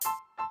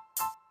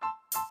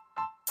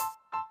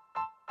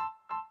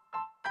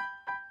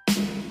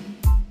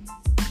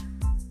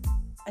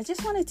I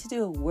just wanted to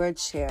do a word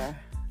share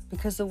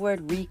because the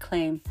word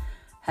reclaim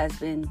has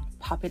been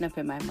popping up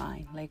in my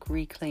mind, like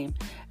reclaim.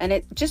 And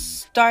it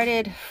just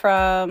started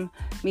from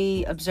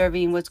me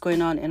observing what's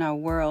going on in our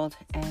world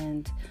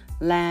and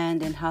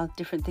land and how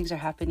different things are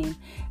happening.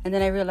 And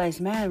then I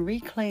realized, man,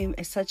 reclaim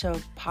is such a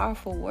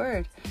powerful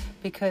word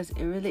because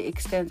it really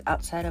extends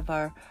outside of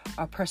our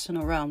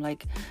personal realm,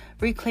 like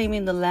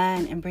reclaiming the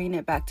land and bringing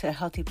it back to a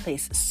healthy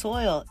place.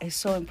 Soil is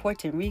so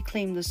important.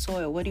 Reclaim the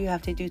soil. What do you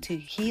have to do to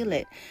heal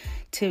it,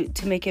 to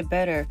make it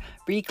better?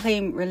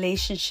 Reclaim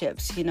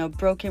relationships,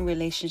 broken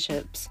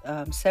relationships,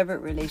 severed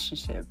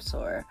relationships,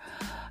 or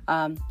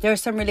there are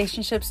some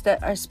relationships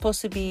that are supposed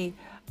to be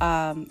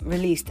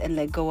released and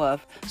let go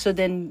of. So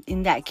then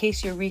in that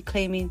case, you're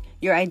reclaiming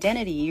your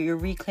identity. You're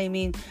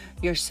reclaiming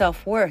your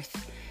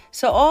self-worth.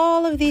 So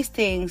all of these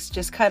things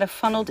just kind of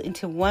funneled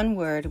into one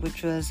word,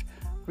 which was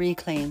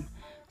reclaim.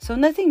 So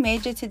nothing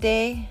major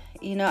today.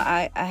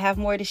 I have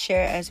more to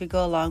share as we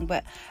go along,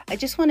 but I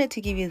just wanted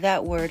to give you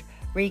that word,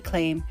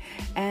 reclaim,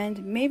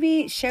 and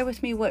maybe share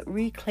with me what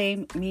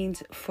reclaim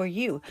means for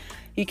you.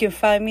 You can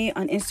find me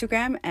on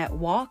Instagram at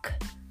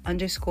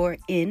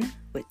walk_in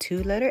with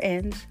 2 letter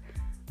N's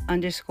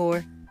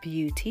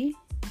 _beauty,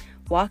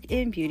 walk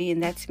in beauty,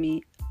 and that's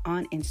me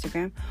on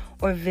Instagram,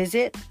 or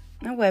visit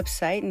my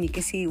website and you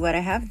can see what I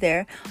have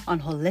there on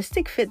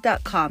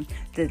holisticfit.com.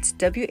 That's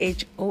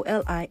WHOLISTIC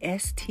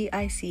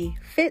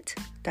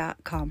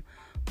fit.com.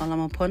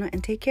 Malaman pono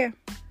and take care.